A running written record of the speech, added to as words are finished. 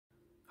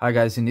Hi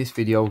guys, in this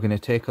video we're going to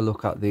take a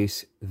look at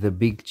the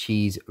Big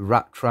Cheese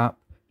rat trap,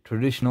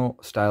 traditional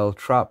style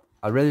trap.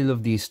 I really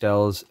love these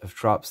styles of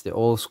traps. They're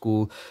old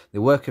school, they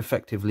work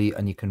effectively,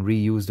 and you can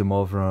reuse them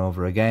over and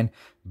over again.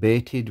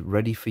 Baited,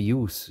 ready for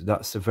use.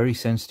 That's a very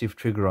sensitive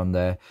trigger on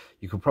there.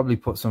 You could probably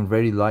put some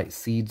very light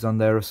seeds on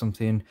there or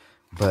something,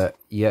 but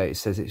yeah, it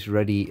says it's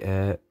ready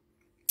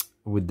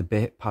with the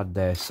bait pad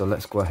there. So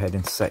let's go ahead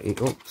and set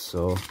it up.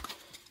 So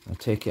I'll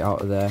take it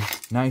out of there.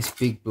 Nice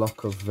big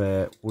block of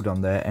wood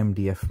on there,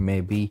 MDF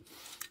maybe.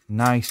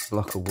 Nice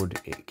block of wood.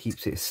 It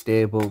keeps it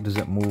stable,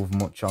 doesn't move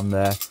much on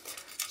there.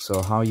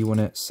 So how you want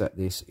to set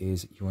this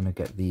is you want to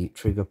get the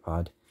trigger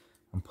pad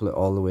and pull it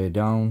all the way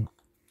down.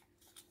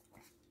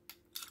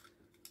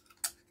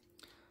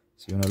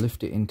 So you want to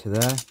lift it into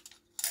there.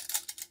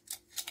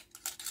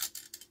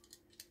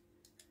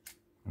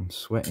 I'm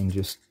sweating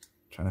just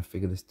trying to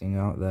figure this thing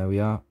out. There we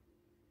are.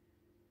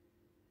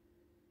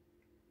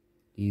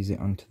 Ease it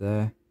onto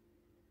there,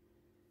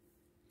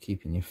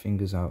 keeping your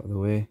fingers out of the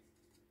way,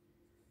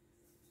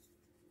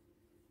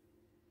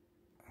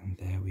 and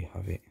there we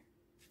have it.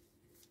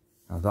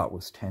 Now that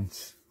was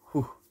tense.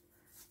 Whew.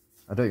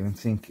 I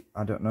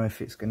don't know if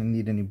it's going to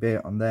need any bait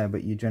on there,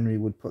 but you generally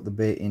would put the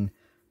bait in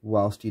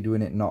whilst you're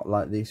doing it, not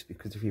like this,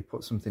 because if you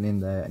put something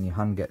in there and your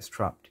hand gets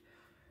trapped,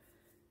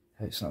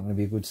 it's not going to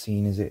be a good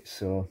scene, is it?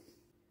 So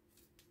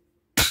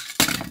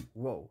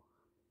whoa,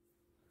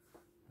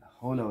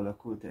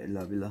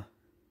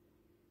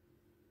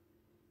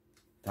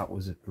 that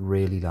was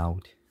really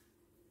loud.